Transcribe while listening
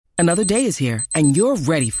Another day is here, and you're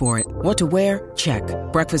ready for it. What to wear? Check.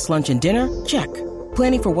 Breakfast, lunch, and dinner? Check.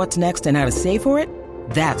 Planning for what's next and how to save for it?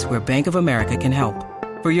 That's where Bank of America can help.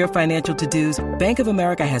 For your financial to-dos, Bank of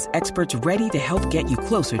America has experts ready to help get you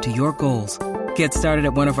closer to your goals. Get started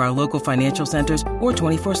at one of our local financial centers or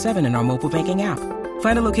 24/7 in our mobile banking app.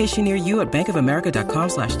 Find a location near you at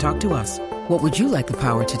bankofamerica.com/talktous. What would you like the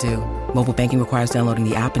power to do? Mobile banking requires downloading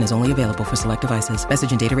the app and is only available for select devices.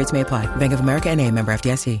 Message and data rates may apply. Bank of America N.A., member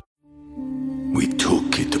FDIC. We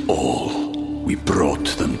took it all. We brought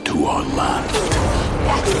them to our land.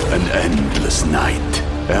 An endless night,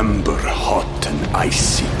 ember hot and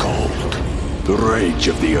icy cold. The rage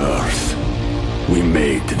of the earth. We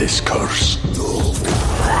made this curse.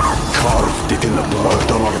 Carved it in the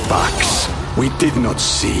blood on our backs. We did not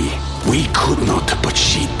see. We could not, but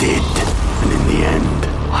she did. And in the end...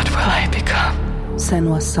 What will I become?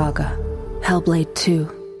 Senua's Saga. Hellblade 2.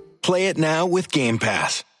 Play it now with Game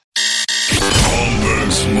Pass.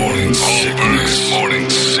 Holmberg's Morning Sickness.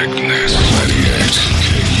 98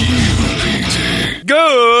 KUPD.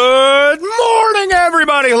 Good morning,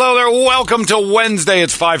 everybody. Hello there. Welcome to Wednesday.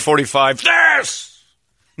 It's 5:45.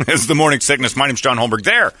 This is the Morning Sickness. My name's John Holmberg.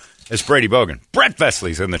 There is Brady Bogan. Brett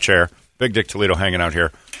Vesley's in the chair. Big Dick Toledo hanging out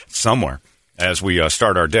here somewhere as we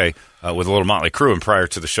start our day with a little Motley Crue and prior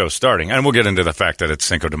to the show starting. And we'll get into the fact that it's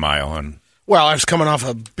Cinco de Mayo. And well, I was coming off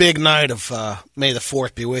a big night of May the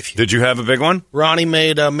 4th be with you. Did you have a big one? Ronnie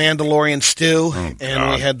made a Mandalorian stew,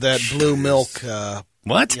 and we had that blue milk.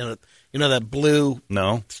 What? You know that blue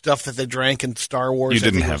no stuff that they drank in Star Wars? You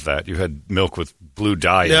didn't have that. You had milk with blue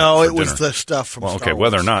dye in it. No, it was was the stuff from Star okay, Wars.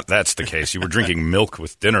 whether or not that's the case, you were drinking milk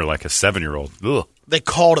with dinner like a 7-year-old. Ugh. They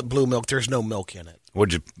called it blue milk. There's no milk in it.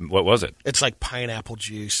 What was it? It's like pineapple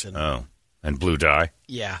juice. And blue dye?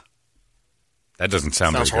 Yeah. That doesn't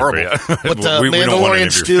sound Sounds very horrible. good. But the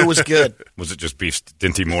Mandalorian stew was good. Was it just beef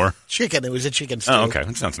Dinty Moore? Chicken. It was a chicken stew. Oh, okay.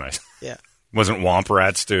 That sounds nice. Yeah. Wasn't Womp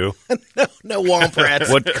Rat stew? no Womp Rats.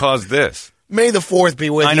 What caused this? May the 4th be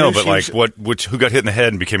with you. I know, but who got hit in the head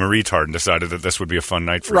and became a retard and decided that this would be a fun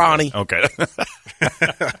night for Ronnie. you? Okay.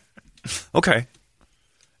 Okay.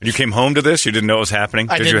 And you came home to this? You didn't know it was happening?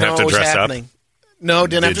 I didn't you have know to it was dress happening. up? No,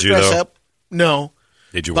 didn't have to dress up. No.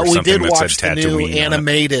 Did you wear but we something did that watch said the Tatooine new on it?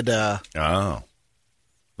 animated.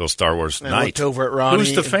 Little Star Wars I night. looked over at Ronnie.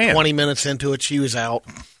 Who's the fan? 20 minutes into it, she was out.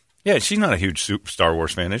 Yeah, she's not a huge Star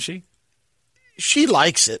Wars fan, is she? She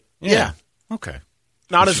likes it. Yeah. Okay.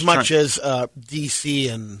 Not as much as DC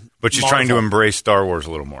and But she's Marvel. trying to embrace Star Wars a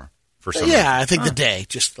little more. For some reason. I think the day.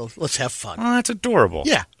 Just let's have fun. Oh, that's adorable.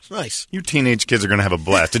 Yeah, it's nice. You teenage kids are going to have a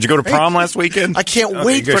blast. Did you go to prom last weekend? I can't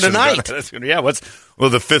wait for tonight.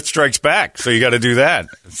 The Fifth Strikes Back, so you got to do that.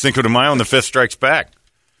 Cinco de Mayo and the Fifth Strikes Back.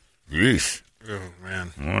 Yeesh. Oh,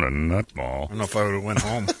 man. What a nutball. I don't know if I would have went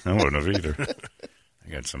home. I wouldn't have either.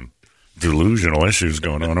 I got some delusional issues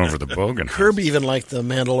going on over the Bogan. Kirby even liked the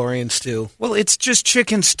Mandalorian stew. Well, it's just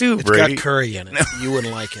chicken stew, It's Brady. got curry in it. You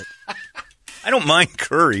wouldn't like it. I don't mind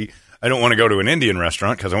curry. I don't want to go to an Indian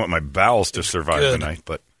restaurant because I want my bowels to survive the night.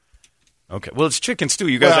 But okay, well, it's chicken stew.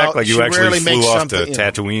 You guys act like you actually flew off to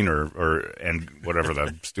Tatooine and whatever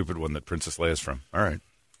the stupid one that Princess Leia's from. All right,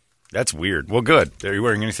 that's weird. Well, good. Are you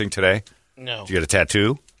wearing anything today? No. Did you get a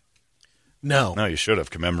tattoo? No. No, you should have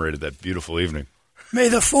commemorated that beautiful evening. May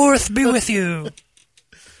the 4th be with you.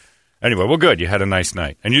 Anyway, well, good. You had a nice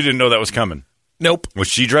night, and you didn't know that was coming. Nope. Was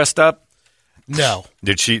she dressed up? No.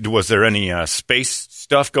 Was there any space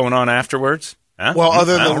stuff going on afterwards? Huh? Well,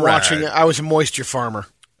 other than watching it, I was a moisture farmer.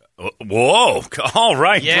 Whoa. All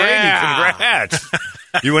right, Yeah. Brady,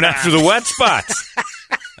 congrats. You went after the wet spots.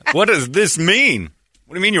 What does this mean?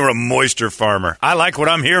 What do you mean you're a moisture farmer? I like what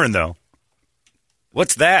I'm hearing, though.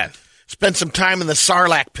 What's that? Spent some time in the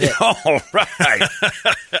Sarlacc pit. All right.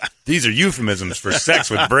 These are euphemisms for sex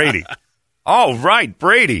with Brady. All right,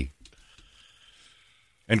 Brady.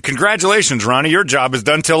 And congratulations, Ronnie. Your job is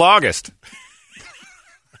done till August.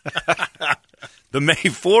 The May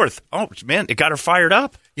 4th. Oh, man, it got her fired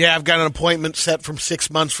up. Yeah, I've got an appointment set from 6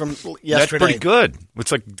 months from yesterday. That's pretty good.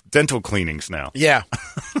 It's like dental cleanings now. Yeah.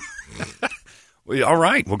 Well, all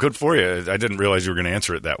right. Well, good for you. I didn't realize you were going to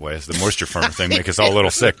answer it that way. It's the moisture farmer thing make us all a little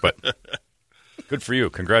sick, but good for you.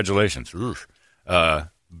 Congratulations.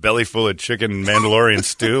 Belly full of chicken Mandalorian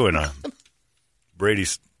stew and a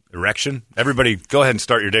Brady's erection. Everybody, go ahead and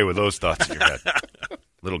start your day with those thoughts in your head.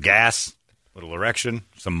 Little gas, little erection,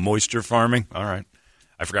 some moisture farming. All right.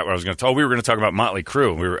 I forgot what I was going to talk. We were going to talk about Motley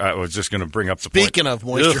Crue. I was just going to bring up the point. Speaking of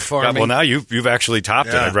moisture farming. Well, now you've actually topped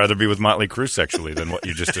it. I'd rather be with Motley Crue sexually than what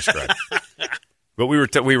you just described. But we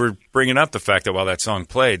were bringing up the fact that while that song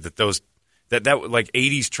played, that like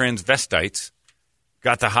 80s transvestites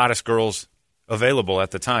got the hottest girls available at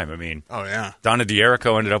the time. I mean, Oh, yeah. Donna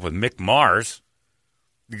D'Errico ended up with Mick Mars.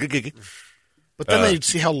 But then they'd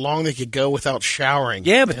see how long they could go without showering.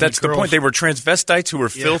 Yeah, but And that's the girls- point. They were transvestites who were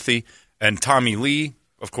filthy, and Tommy Lee,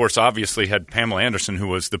 of course, obviously had Pamela Anderson, who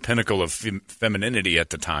was the pinnacle of femininity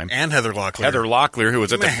at the time. And Heather Locklear. Heather Locklear, who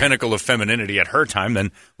was at the pinnacle of femininity at her time.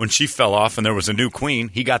 Then when she fell off and there was a new queen,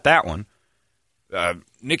 he got that one.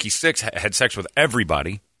 Nikki Sixx had sex with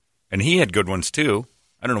everybody, and he had good ones too.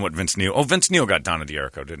 I don't know what Vince Neil. Oh, Vince Neil got Donna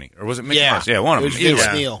D'Errico, didn't he? Or was it Mick Mars? Yeah, one of them. It was Vince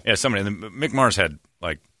Either way. Neil. Yeah, somebody. And then Mick Mars had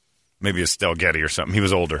like maybe Estelle Getty or something. He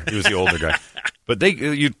was older. He was the older guy. But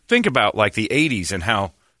you think about like the 80s and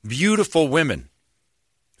how beautiful women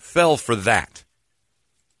fell for that.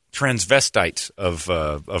 Transvestites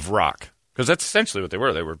of rock. Because that's essentially what they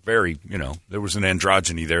were. They were very, there was an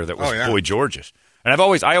androgyny there that was Boy George's. And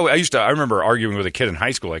I remember arguing with a kid in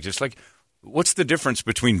high school, like, just like, what's the difference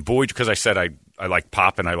between Boy, because I said I like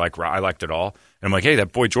pop and I liked it all. And I'm like, hey,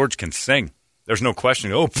 that Boy George can sing. There's no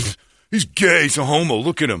question. Oh, he's gay, he's a homo,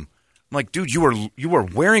 look at him. I'm like, dude, you are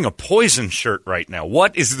wearing a Poison shirt right now.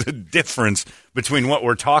 What is the difference between what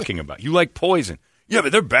we're talking about? You like Poison. Yeah,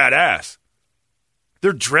 but they're badass.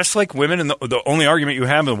 They're dressed like women, and the only argument you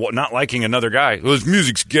have is not liking another guy. Well, his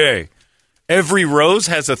music's gay. Every rose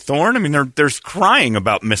has a thorn. I mean, there's crying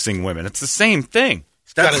about missing women. It's the same thing.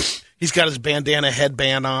 He's got his bandana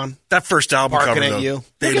headband on. That first album Barking cover, at though, you.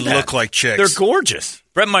 they look like chicks. They're gorgeous.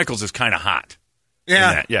 Bret Michaels is kind of hot.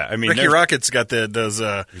 Yeah. Yeah, I mean, Ricky Rocket's got he's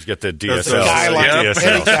got the Those DSLs. guy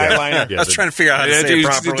DSLs, liner. yeah. I was trying to figure out how to say it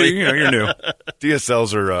properly. You're new.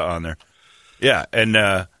 DSLs are on there. Yeah,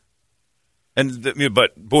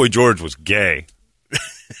 but Boy George was gay.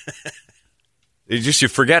 You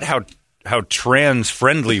forget how trans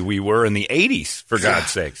friendly we were in the 80s, for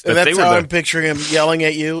God's sakes. And that's how I'm picturing him yelling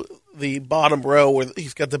at you. The bottom row where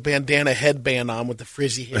he's got the bandana headband on with the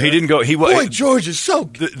frizzy hair. He didn't go. Boy George is so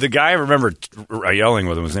good. The guy I remember yelling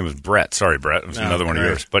with him, his name was Brett. Sorry, Brett. It was another one of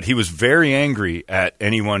yours. But he was very angry at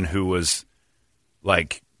anyone who was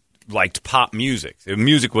liked pop music.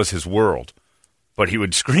 Music was his world. But he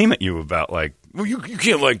would scream at you about well, you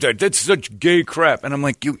can't like that. That's such gay crap. And I'm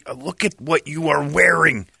like, you look at what you are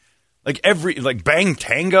wearing. Bang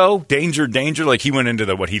Tango, Danger, Danger. Like he went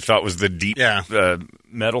into what he thought was the deep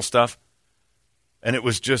metal stuff. And it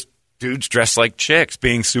was just dudes dressed like chicks,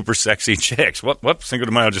 being super sexy chicks. Whoops, Cinco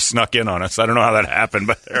de Mayo just snuck in on us. I don't know how that happened,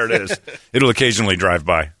 but there it is. It'll occasionally drive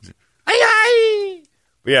by.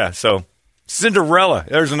 Yeah, so Cinderella,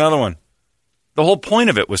 there's another one. The whole point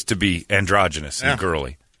of it was to be androgynous and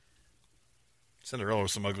girly. Cinderella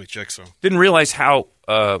was some ugly chick, so. Didn't realize how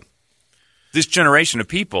this generation of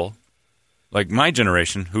people, like my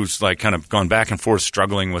generation, who's like kind of gone back and forth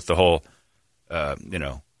struggling with the whole,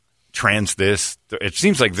 trans this. It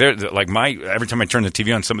seems like they're like every time I turn the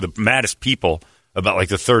TV on, some of the maddest people about like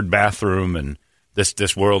the third bathroom and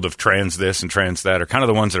this world of trans this and trans that are kind of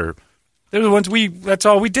the ones they're the ones that's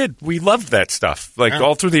all we did. We loved that stuff.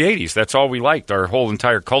 All through the 80s. That's all we liked. Our whole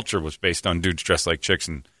entire culture was based on dudes dressed like chicks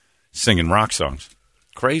and singing rock songs.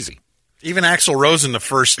 Crazy. Even Axl Rose in the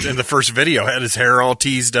first video had his hair all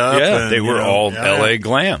teased up. Yeah, and, they were all LA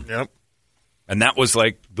glam. Yep. And that was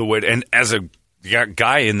like the way. And as a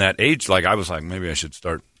guy in that age, I was like, maybe I should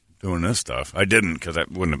start doing this stuff. I didn't because I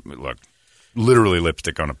wouldn't have looked. Literally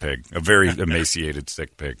lipstick on a pig, a very emaciated,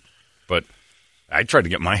 sick pig. But I tried to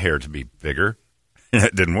get my hair to be bigger, and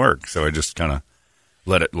it didn't work. So I just kind of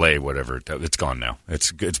let it lay. Whatever, it's gone now.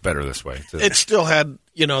 It's better this way. It still had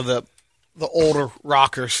the older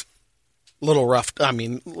rockers, little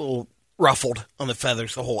ruffled on the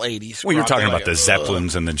feathers. The whole 80s. Well, you're talking about the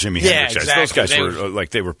Zeppelins and the Jimi Hendrix guys. Exactly. Those guys were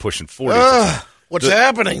they were pushing 40. What's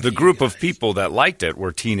happening? The group of people that liked it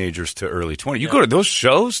were teenagers to early 20. You go to those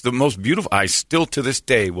shows, the most beautiful. I still to this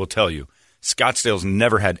day will tell you, Scottsdale's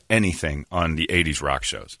never had anything on the 80s rock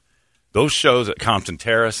shows. Those shows at Compton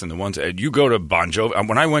Terrace and the ones you go to Bon Jovi.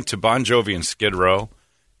 When I went to Bon Jovi and Skid Row,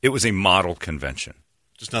 it was a model convention.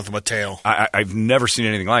 Just nothing but tail. I've never seen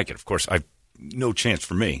anything like it. Of course, no chance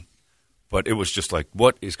for me. But it was just like,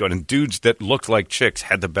 what is going on? And dudes that looked like chicks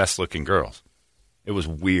had the best looking girls. It was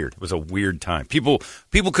weird. It was a weird time. People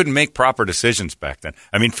couldn't make proper decisions back then.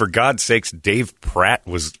 I mean, for God's sakes, Dave Pratt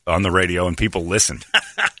was on the radio and people listened.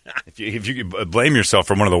 If you could blame yourself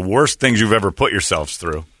for one of the worst things you've ever put yourselves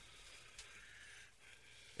through.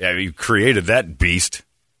 Yeah, you created that beast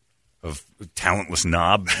of talentless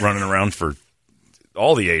knob running around for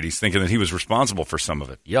all the 80s thinking that he was responsible for some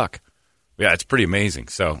of it. Yuck. Yeah, it's pretty amazing.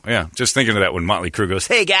 So, yeah, just thinking of that when Motley Crue goes,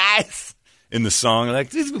 hey, guys, in the song. Like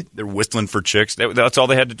they're whistling for chicks. That's all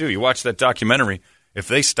they had to do. You watch that documentary. If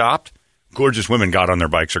they stopped, gorgeous women got on their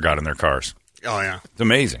bikes or got in their cars. Oh, yeah. It's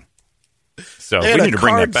amazing. So They we had need a to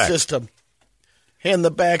bring that card back. system in the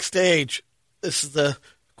backstage. This is the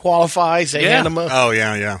qualifies. They hand them a, Oh,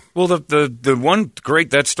 yeah. Well, the one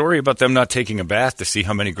that story about them not taking a bath to see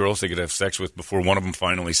how many girls they could have sex with before one of them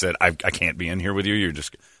finally said, I can't be in here with you. You're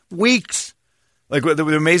just weeks. Like, it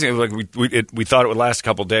was amazing. Like, we thought it would last a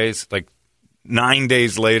couple days. Like, 9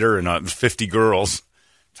 days later and 50 girls,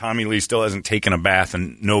 Tommy Lee still hasn't taken a bath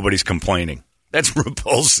and nobody's complaining. That's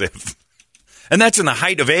repulsive. And that's in the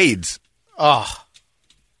height of AIDS. oh,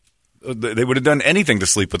 They would have done anything to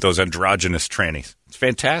sleep with those androgynous trannies. It's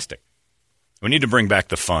fantastic. We need to bring back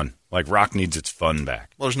the fun. Like, rock needs its fun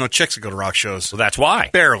back. Well, there's no chicks that go to rock shows. So that's why.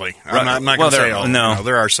 Barely. I'm not going to say all. No.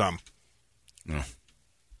 There are some.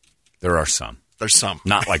 There are some. There's some.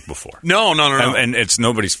 Not like before. No. And it's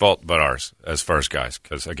nobody's fault but ours, as far as guys.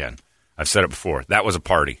 Because, again, I've said it before. That was a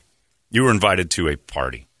party. You were invited to a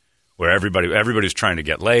party where everybody was trying to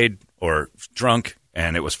get laid or drunk,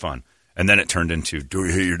 and it was fun. And then it turned into, do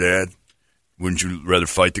you hate your dad? Wouldn't you rather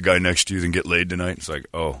fight the guy next to you than get laid tonight? It's like,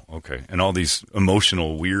 oh, okay. And all these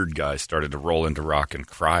emotional, weird guys started to roll into rock and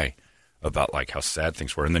cry about, like, how sad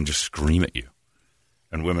things were and then just scream at you.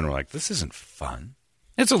 And women were like, this isn't fun.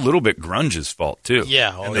 It's a little bit grunge's fault, too.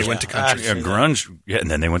 yeah. And they went to country. Yeah, grunge. Yeah,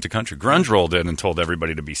 and then they went to country. Grunge rolled in and told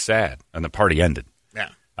everybody to be sad, and the party ended. Yeah.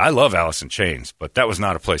 I love Alice in Chains, but that was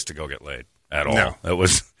not a place to go get laid at all. No. It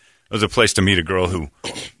was a place to meet a girl who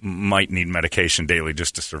might need medication daily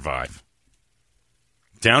just to survive.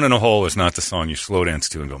 Down in a Hole is not the song you slow dance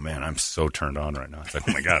to and go, man, I'm so turned on right now. It's like,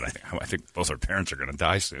 oh, my God, I think both our parents are going to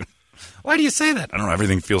die soon. Why do you say that? I don't know.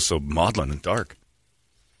 Everything feels so maudlin and dark.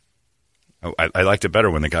 I liked it better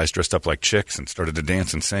when the guys dressed up like chicks and started to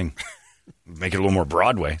dance and sing. Make it a little more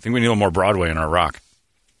Broadway. I think we need a little more Broadway in our rock.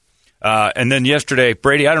 And then yesterday,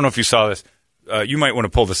 Brady, I don't know if you saw this. You might want to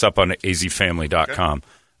pull this up on azfamily.com. Okay.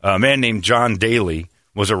 A man named John Daly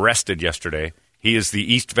was arrested yesterday. He is the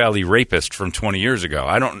East Valley rapist from 20 years ago.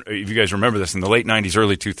 I don't know if you guys remember this. In the late 90s,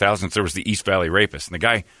 early 2000s, there was the East Valley rapist. And the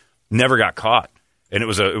guy never got caught. And it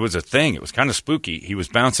was a thing. It was kind of spooky. He was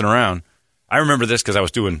bouncing around. I remember this because I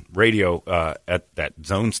was doing radio at that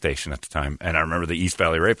Zone station at the time, and I remember the East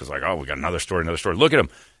Valley Rape was like, oh, we got another story. Look at him.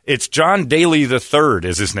 It's John Daly III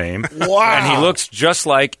is his name. Wow. And he looks just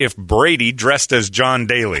like if Brady dressed as John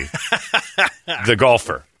Daly, the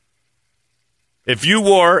golfer. If you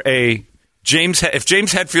wore if James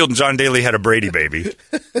Hetfield and John Daly had a Brady baby.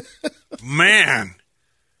 Man.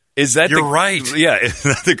 Is that You're right. Yeah, is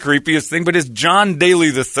that the creepiest thing? But it's John Daly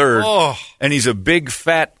III, and he's a big,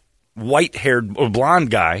 fat, white-haired or blonde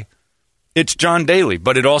guy. It's John Daly,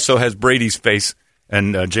 but it also has Brady's face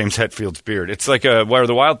and James Hetfield's beard. It's like Where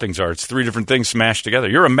the Wild Things Are. It's three different things smashed together.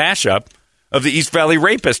 You're a mashup of the East Valley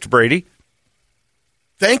Rapist, Brady.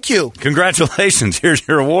 Thank you. Congratulations. Here's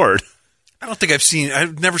your award. I don't think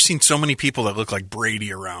I've never seen so many people that look like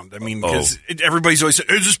Brady around. I mean, because everybody's always saying,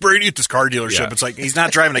 is this Brady at this car dealership? Yeah. It's like, he's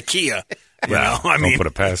not driving a Kia. You know? I mean, don't put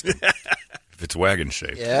it past him. If it's wagon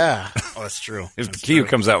shaped. Yeah. Oh, that's true. If the Kia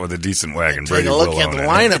comes out with a decent wagon, Take Brady a will look own at the it.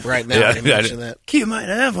 lineup right now. Yeah, when you mention that. Kia might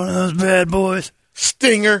have one of those bad boys.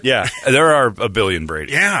 Stinger. Yeah, there are a billion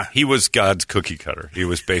Brady. Yeah. He was God's cookie cutter. He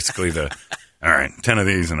was basically all right, 10 of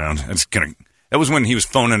these, and that was when he was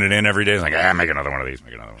phoning it in every day. He's like, make another one of these,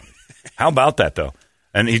 make another one of these. How about that, though?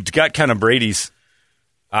 And he got kind of Brady's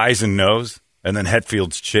eyes and nose, and then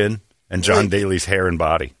Hetfield's chin, and John Daly's hair and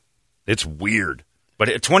body. It's weird. But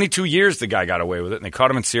at 22 years, the guy got away with it, and they caught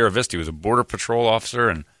him in Sierra Vista. He was a Border Patrol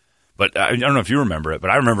officer, but I don't know if you remember it, but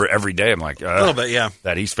I remember every day. I'm like, a little bit, yeah.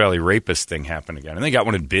 That East Valley Rapist thing happened again. And they got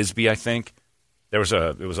one in Bisbee, I think. It was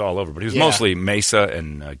all over, but he was mostly Mesa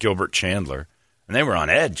and Gilbert Chandler, and they were on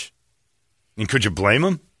edge. And could you blame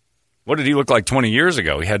him? What did he look like 20 years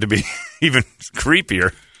ago? He had to be even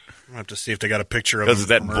creepier. I'll have to see if they got a picture of him. Because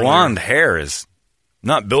that blonde hair is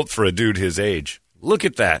not built for a dude his age. Look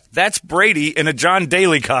at that. That's Brady in a John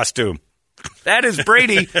Daly costume. That is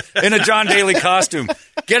Brady in a John Daly costume.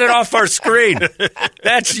 Get it off our screen.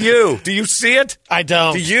 That's you. Do you see it? I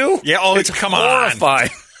don't. Do you? Yeah, it's come horrifying.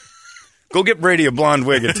 Go get Brady a blonde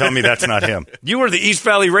wig and tell me that's not him. You were the East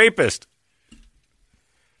Valley Rapist.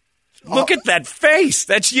 Look at that face.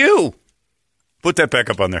 That's you. Put that back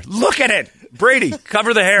up on there. Look at it. Brady,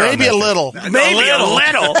 cover the hair. Maybe a little. Maybe a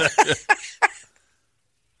little.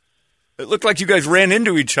 It looked like you guys ran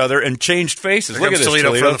into each other and changed faces. Look at this,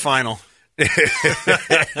 Toledo for the final.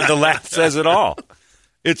 The laugh says it all.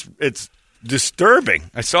 It's disturbing.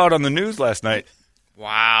 I saw it on the news last night.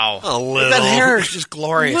 Wow. A little. That hair is just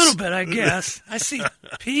glorious. A little bit, I guess. I see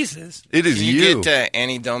pieces. It is Can you get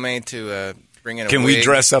Annie Dome to Bring in a Can we wig.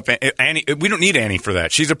 dress up Annie? We don't need Annie for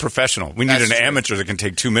that. She's a professional. We need That's an true. amateur that can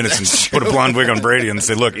take 2 minutes and put a blonde wig on Brady and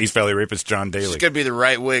say, "Look, East Valley rapist John Daly." It's going to be the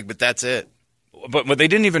right wig, but that's it. But they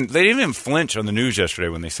didn't even flinch on the news yesterday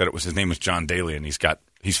when they said his name was John Daly and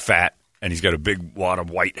he's fat and he's got a big wad of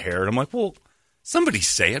white hair. And I'm like, well, somebody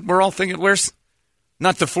say it. We're all thinking, where's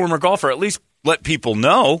not the former golfer? At least let people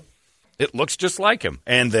know it looks just like him.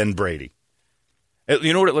 And then Brady.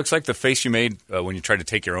 You know what it looks like? The face you made when you tried to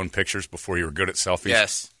take your own pictures before you were good at selfies?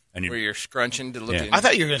 Yes. And Where you're scrunching to look in. I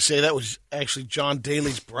thought you were going to say that was actually John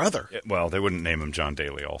Daly's brother. Well, they wouldn't name him John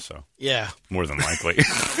Daly also. Yeah. More than likely.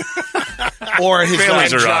 Or his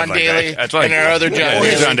Families are John odd like Daly that. That's right. and our other John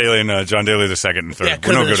Daly. John Daly and John Daly the second and third. Yeah, We're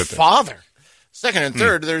because no of good his at this. father. Second and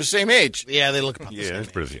third, they're the same age. Yeah, they look about the Yeah, same.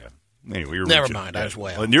 it's pretty. Yeah. Anyway, you're Never reaching. mind, I was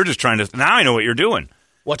way Well, off. you're just trying to. Now I know what you're doing.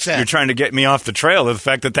 What's that? You're trying to get me off the trail of the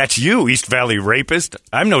fact that that's you, East Valley rapist.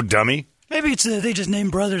 I'm no dummy. Maybe it's they just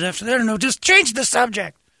named brothers after that. I don't know. Just change the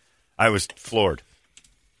subject. I was floored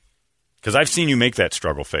because I've seen you make that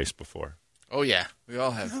struggle face before. Oh, yeah. We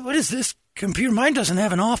all have. What is this? Computer mine doesn't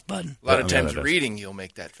have an off button. A lot of Yeah, times that does. reading, you'll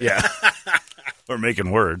make that face. Yeah, or making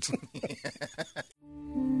words.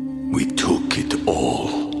 We took it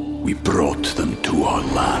all. We brought them to our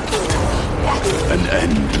land. An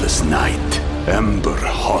endless night, ember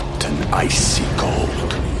hot and icy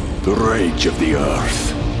cold. The rage of the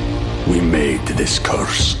earth. We made this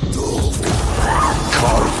curse.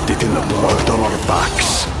 Carved it in the blood on our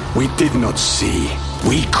backs. We did not see.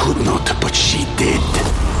 We could not, but she did.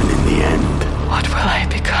 And in the end, What will I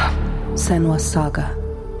become? Senua's Saga.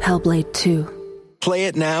 Hellblade 2. Play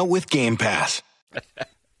it now with Game Pass.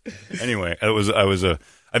 Anyway,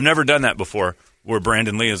 I've never done that before. Where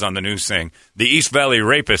Brandon Lee is on the news saying the East Valley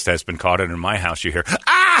rapist has been caught, and in my house you hear,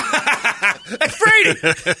 "Ah, that's Brady."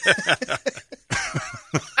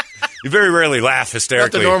 You very rarely laugh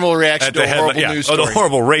hysterically. Not the normal reaction at to a the headline. horrible news Oh, the story.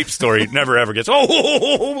 horrible rape story never ever gets.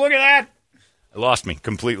 Oh, look at that! It lost me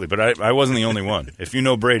completely, but I wasn't the only one. If you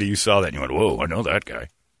know Brady, you saw that and you went, "Whoa, I know that guy."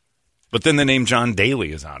 But then the name John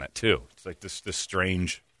Daly is on it too. It's like this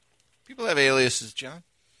strange. People have aliases, John.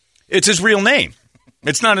 It's his real name.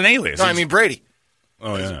 It's not an alias. No, I mean Brady.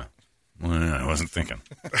 Oh yeah. Well, yeah, I wasn't thinking.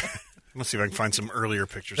 Let's see if I can find some earlier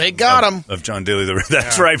pictures. They got him. Of John Daly.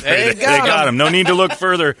 That's right. They They got got him. No need to look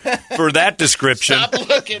further for that description. Stop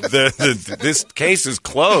looking. This case is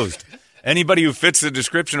closed. Anybody who fits the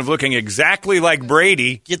description of looking exactly like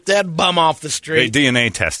Brady, Get that bum off the they street.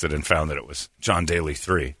 DNA tested and found that it was John Daly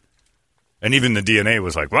 3. And even the DNA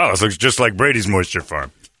was like, wow, this looks just like Brady's moisture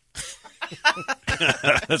farm.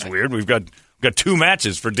 That's weird. We've got 2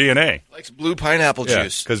 matches for DNA. Likes blue pineapple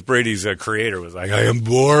juice. Because Brady's creator was like, I am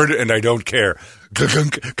bored and I don't care.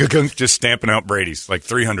 Gunk, gunk, just stamping out Brady's, like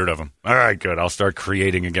 300 of them. All right, good. I'll start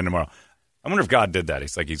creating again tomorrow. I wonder if God did that.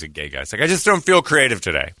 He's like, he's a gay guy. It's like, I just don't feel creative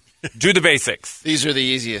today. Do the basics. These are the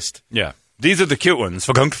easiest. Yeah. These are the cute ones.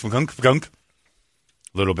 Gunk.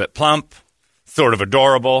 Little bit plump, sort of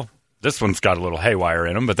adorable. This one's got a little haywire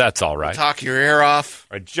in him, but that's all right. Talk your ear off.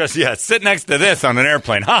 Or just, sit next to this on an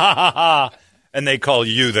airplane. Ha, ha, ha, ha. And they call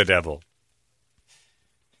you the devil.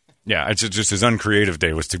 Yeah, it's just his uncreative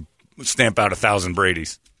day was to stamp out 1,000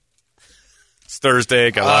 Brady's. It's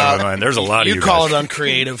Thursday, got a lot on my mind. There's a lot of you You call guys. it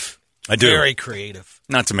uncreative. I do. Very creative.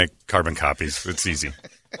 Not to make carbon copies. It's easy.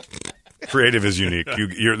 Creative is unique.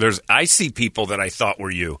 I see people that I thought were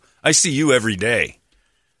you. I see you every day.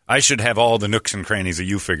 I should have all the nooks and crannies that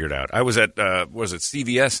you figured out. I was at,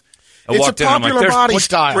 CVS? I It's walked a in, I'm like, popular body what's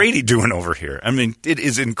style. Brady doing over here? I mean, it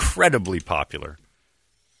is incredibly popular.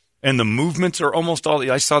 And the movements are almost all,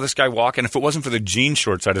 I saw this guy walk, and if it wasn't for the jean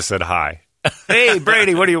shorts, I'd have said hi. Hey,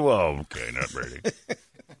 Brady, what do you, whoa, okay, not Brady.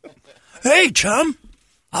 Hey, chum.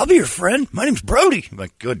 I'll be your friend. My name's Brody. I'm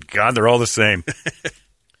like, good God, they're all the same.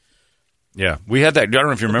 Yeah, we had that, I don't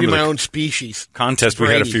know if you Be remember my the own species. contest we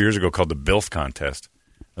had a Brady. few years ago called the BILF contest.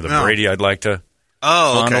 The No. Brady I'd like to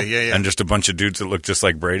Oh, funnel, okay. Yeah. and just a bunch of dudes that looked just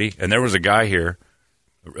like Brady. And there was a guy here,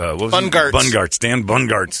 what was Bungartz. Bungartz, Dan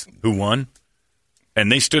Bungartz, who won. And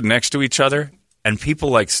they stood next to each other, and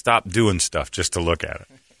people stopped doing stuff just to look at it.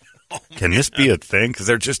 Can this be a thing? Because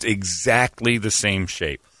they're just exactly the same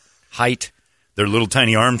shape, height. Their little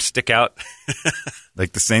tiny arms stick out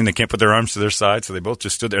like the same. They can't put their arms to their side, so they both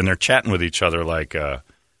just stood there and they're chatting with each other like. How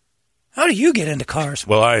do you get into cars?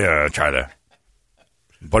 Well, I try to.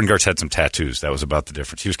 Bungartz had some tattoos. That was about the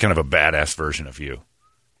difference. He was kind of a badass version of you.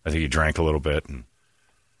 I think he drank a little bit, and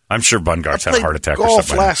I'm sure Bungartz had a heart attack or golf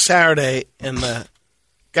something. last Saturday, and the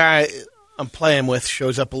guy I'm playing with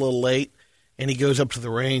shows up a little late, and he goes up to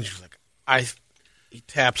the range. He's like, he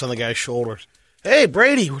taps on the guy's shoulders. Hey,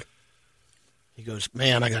 Brady. He goes,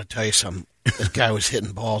 man, I got to tell you something. this guy was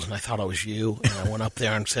hitting balls, and I thought it was you. And I went up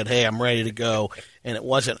there and said, hey, I'm ready to go. And it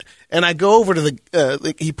wasn't. And I go over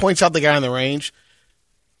to he points out the guy on the range,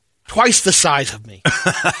 twice the size of me.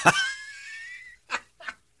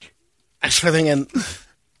 I started thinking,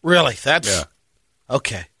 really, that's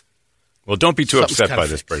okay. Well, don't be too Something's upset by gotta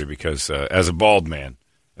this, fix. Brady, because as a bald man,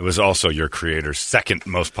 it was also your creator's second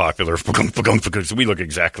most popular. Because we look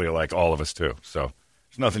exactly alike, all of us, too. So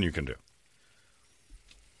there's nothing you can do.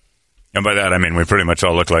 And by that, I mean we pretty much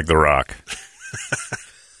all look like The Rock.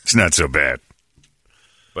 It's not so bad.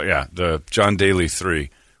 But yeah, the John Daly 3,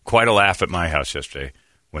 quite a laugh at my house yesterday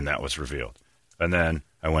when that was revealed. And then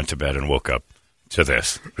I went to bed and woke up to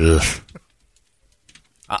this. You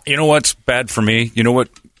know what's bad for me? You know what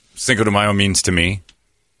Cinco de Mayo means to me?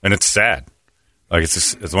 And it's sad. Like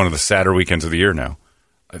it's one of the sadder weekends of the year now.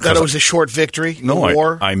 That it was a short victory? No,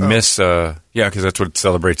 war? I miss, because that's what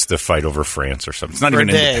celebrates the fight over France or something. It's not even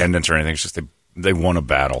independence or anything. It's just they won a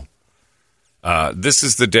battle. This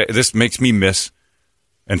is the day. This makes me miss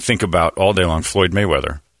and think about all day long Floyd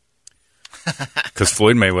Mayweather. Because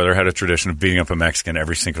Floyd Mayweather had a tradition of beating up a Mexican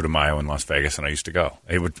every Cinco de Mayo in Las Vegas, and I used to go.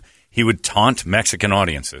 He would taunt Mexican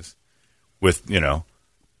audiences with,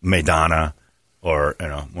 Maidana or,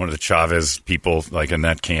 one of the Chavez people like in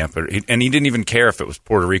that camp. And he didn't even care if it was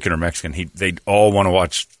Puerto Rican or Mexican. They'd all want to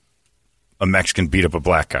watch a Mexican beat up a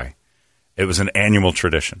black guy. It was an annual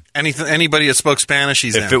tradition. Anybody that spoke Spanish,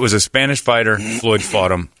 he's in. If it was a Spanish fighter, Floyd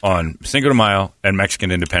fought him on Cinco de Mayo and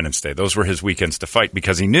Mexican Independence Day. Those were his weekends to fight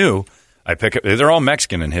because he knew they're all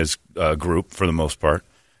Mexican in his group for the most part.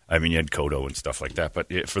 I mean, you had Cotto and stuff like that,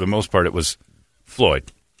 but for the most part, it was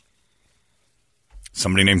Floyd.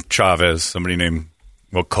 Somebody named Chavez, somebody named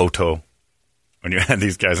Cotto. When you had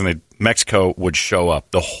these guys, and Mexico would show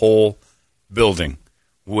up, the whole building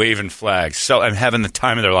waving flags, and having the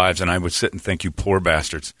time of their lives. And I would sit and think, you poor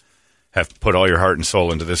bastards have put all your heart and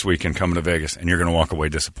soul into this weekend coming to Vegas, and you're going to walk away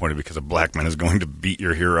disappointed because a black man is going to beat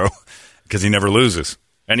your hero because he never loses.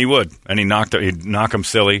 And he would. And he'd knock him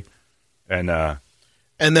silly. And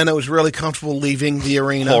then it was really comfortable leaving the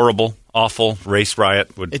arena. Horrible, awful race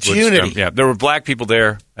riot. It's unity. Yeah, there were black people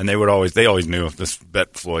there, and they always knew this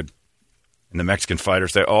bet Floyd. And the Mexican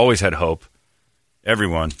fighters, they always had hope.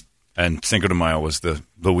 Everyone. And Cinco de Mayo was the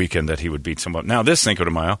weekend that he would beat someone. Now, this Cinco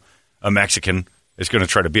de Mayo, a Mexican is going to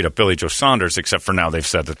try to beat up Billy Joe Saunders, except for now they've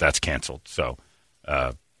said that that's canceled. So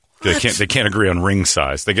they can't agree on ring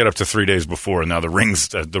size. They get up to 3 days before, and now the ring's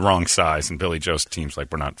the wrong size, and Billy Joe's team's like,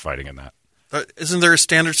 we're not fighting in that. Isn't there a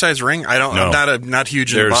standard size ring? I don't. No. I'm not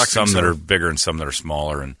huge in boxing. There's some that are bigger and some that are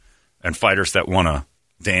smaller, and fighters that want to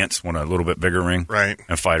dance want a little bit bigger ring, right?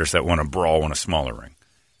 And fighters that want to brawl want a smaller ring.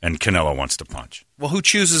 And Canelo wants to punch. Well, who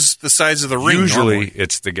chooses the size of the ring? Usually, normally?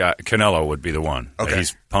 it's the guy. Canelo would be the one. Okay.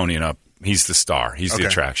 He's ponying up. He's the star. He's the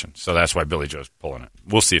attraction. So that's why Billy Joe's pulling it.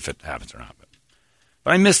 We'll see if it happens or not.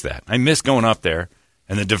 But I miss that. I miss going up there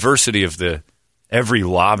and the diversity of every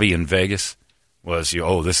lobby in Vegas was,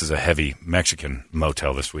 this is a heavy Mexican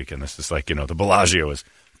motel this weekend. This is like, the Bellagio is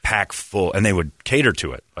packed full. And they would cater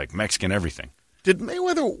to it, like Mexican everything. Did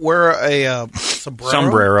Mayweather wear a sombrero?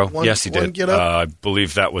 Sombrero. Yes, he did. Get up? I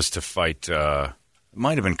believe that was to fight. It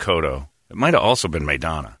might have been Cotto. It might have also been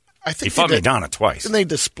Maidana. I think he fought Maidana twice. Didn't they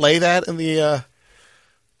display that in the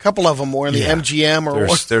couple of them were in the MGM or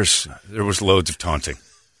what? There was loads of taunting,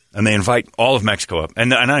 and they invite all of Mexico up.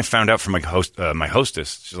 And I found out from my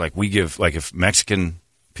hostess. She's like, we give if Mexican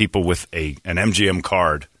people with an MGM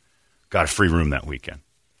card got a free room that weekend,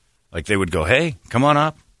 like they would go, hey, come on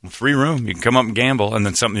up. Free room. You can come up and gamble. And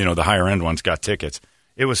then some, the higher end ones got tickets.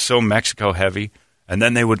 It was so Mexico heavy. And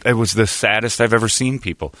then it was the saddest I've ever seen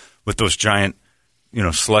people with those giant,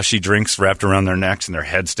 slushy drinks wrapped around their necks and their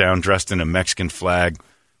heads down, dressed in a Mexican flag.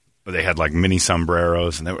 They had like mini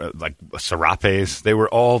sombreros and they were like serapes. They were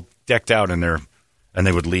all decked out in their, and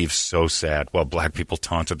they would leave so sad while black people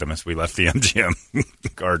taunted them as we left the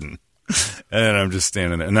MGM garden. And I'm just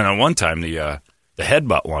standing there. And then at one time, the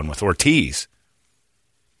headbutt one with Ortiz.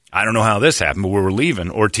 I don't know how this happened, but we were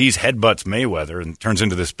leaving. Ortiz headbutts Mayweather and turns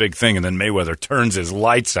into this big thing, and then Mayweather turns his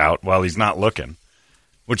lights out while he's not looking,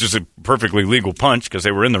 which is a perfectly legal punch because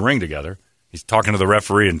they were in the ring together. He's talking to the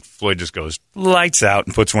referee, and Floyd just goes, lights out,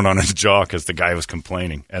 and puts one on his jaw because the guy was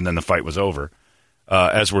complaining, and then the fight was over.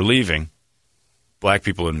 As we're leaving, black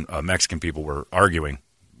people and Mexican people were arguing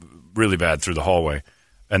really bad through the hallway,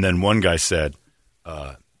 and then one guy said,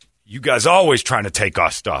 you guys always trying to take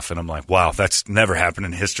our stuff. And I'm like, wow, that's never happened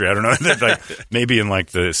in history. I don't know. Like, maybe in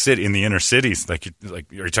the inner cities, are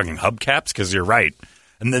you talking hubcaps? Because you're right.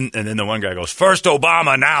 And then the one guy goes, first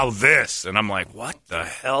Obama, now this. And I'm like, what the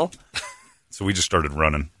hell? So we just started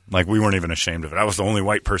running. Like, we weren't even ashamed of it. I was the only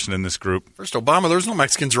white person in this group. First Obama, there was no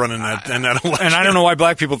Mexicans running that election. And I don't know why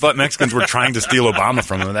black people thought Mexicans were trying to steal Obama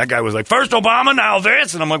from him. And that guy was like, first Obama, now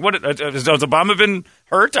this. And I'm like, what? Has Obama been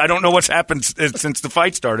hurt? I don't know what's happened since the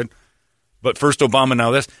fight started. But first Obama,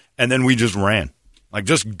 now this. And then we just ran. Like,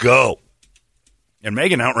 just go. And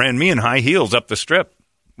Megan outran me in high heels up the strip,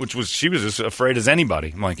 she was as afraid as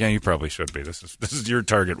anybody. I'm like, yeah, you probably should be. This is your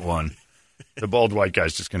target one. The bald white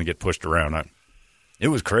guy's just going to get pushed around. It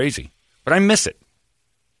was crazy. But I miss it.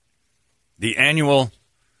 The annual,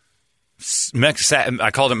 I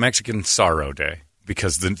called it Mexican Sorrow Day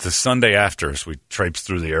because the Sunday after us, we traipsed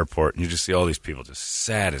through the airport and you just see all these people just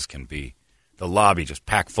sad as can be. The lobby just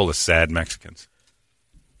packed full of sad Mexicans.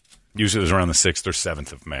 Usually it was around the 6th or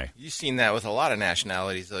 7th of May. You've seen that with a lot of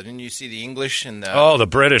nationalities, though. Didn't you see the English and the... Oh, the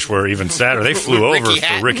British were even sadder. They flew over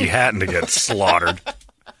for Ricky Hatton to get slaughtered.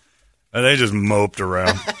 And they just moped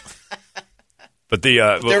around. But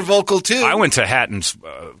they're vocal, too. I went to Hatton's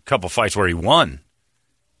couple fights where he won.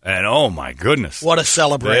 And, oh, my goodness. What a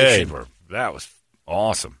celebration. That was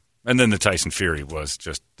awesome. And then the Tyson Fury was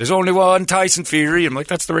just, there's only one Tyson Fury. I'm like,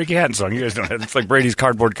 that's the Ricky Hatton song. You guys don't have, it's like Brady's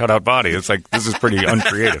cardboard cutout body. It's like, this is pretty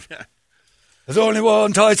uncreative. There's only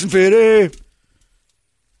one Tyson Fury. And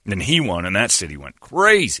then he won, and that city went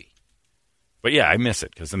crazy. But, yeah, I miss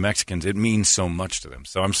it because the Mexicans, it means so much to them.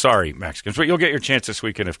 So I'm sorry, Mexicans. But you'll get your chance this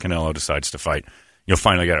weekend if Canelo decides to fight. You'll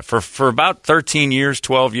finally get it. For about 13 years,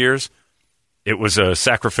 12 years, it was a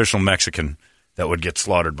sacrificial Mexican that would get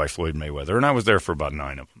slaughtered by Floyd Mayweather. And I was there for about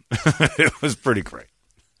 9 of them. It was pretty great.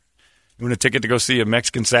 You want a ticket to go see a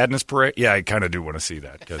Mexican sadness parade? Yeah, I kind of do want to see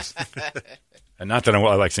that. And not that I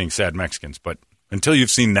like seeing sad Mexicans, but until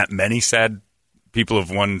you've seen that many sad people of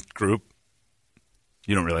one group,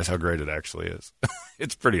 you don't realize how great it actually is.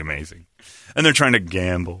 It's pretty amazing. And they're trying to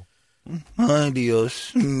gamble. Ay,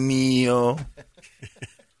 Dios mío.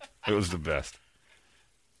 It was the best.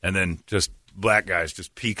 And then just black guys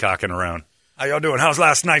just peacocking around. How y'all doing? How's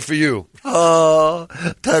last night for you? Oh,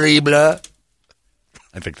 terrible. I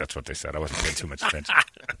think that's what they said. I wasn't paying too much attention.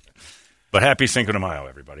 But happy Cinco de Mayo,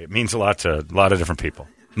 everybody. It means a lot to a lot of different people.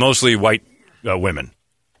 Mostly white women.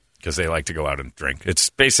 Because they like to go out and drink.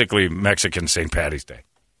 It's basically Mexican St. Patty's Day.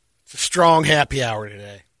 It's a strong happy hour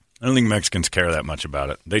today. I don't think Mexicans care that much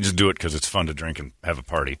about it. They just do it because it's fun to drink and have a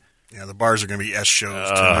party. Yeah, the bars are going to be S shows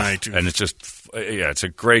tonight. And it's just, it's a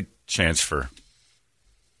great chance for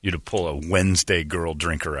you to pull a Wednesday girl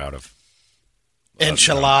drinker out of.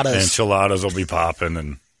 Enchiladas. Enchiladas will be popping.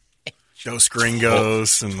 And Dos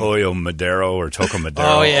Gringos. And Pollo Madero or Toco Madero.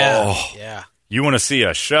 Oh, yeah. Yeah. You want to see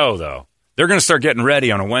a show, though. They're going to start getting ready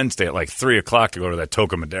on a Wednesday at like 3 o'clock to go to that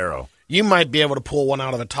Toco Madero. You might be able to pull one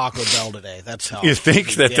out of a Taco Bell today. That's how. You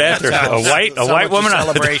think that a white woman out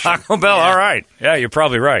of the Taco Bell? Yeah. All right. Yeah, you're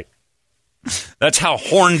probably right. That's how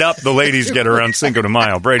horned up the ladies get around Cinco de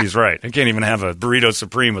Mayo. Brady's right. I can't even have a burrito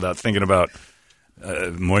supreme without thinking about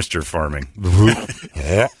moisture farming.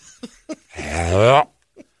 It's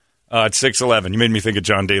 6:11. You made me think of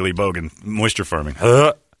John Daly Bogan. Moisture farming.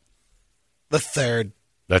 The third.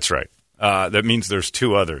 That's right. That means there's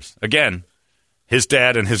 2 others. Again, his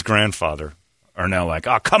dad and his grandfather are now like,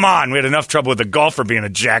 oh, come on. We had enough trouble with the golfer being a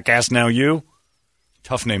jackass. Now you.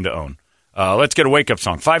 Tough name to own. Let's get a wake-up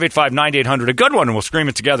song. 585-9800. A good one, and we'll scream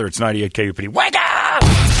it together. It's 98 KUPD. Wake up!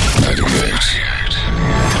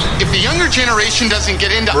 If the younger generation doesn't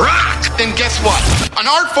get into rock, then guess what? An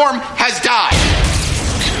art form has died.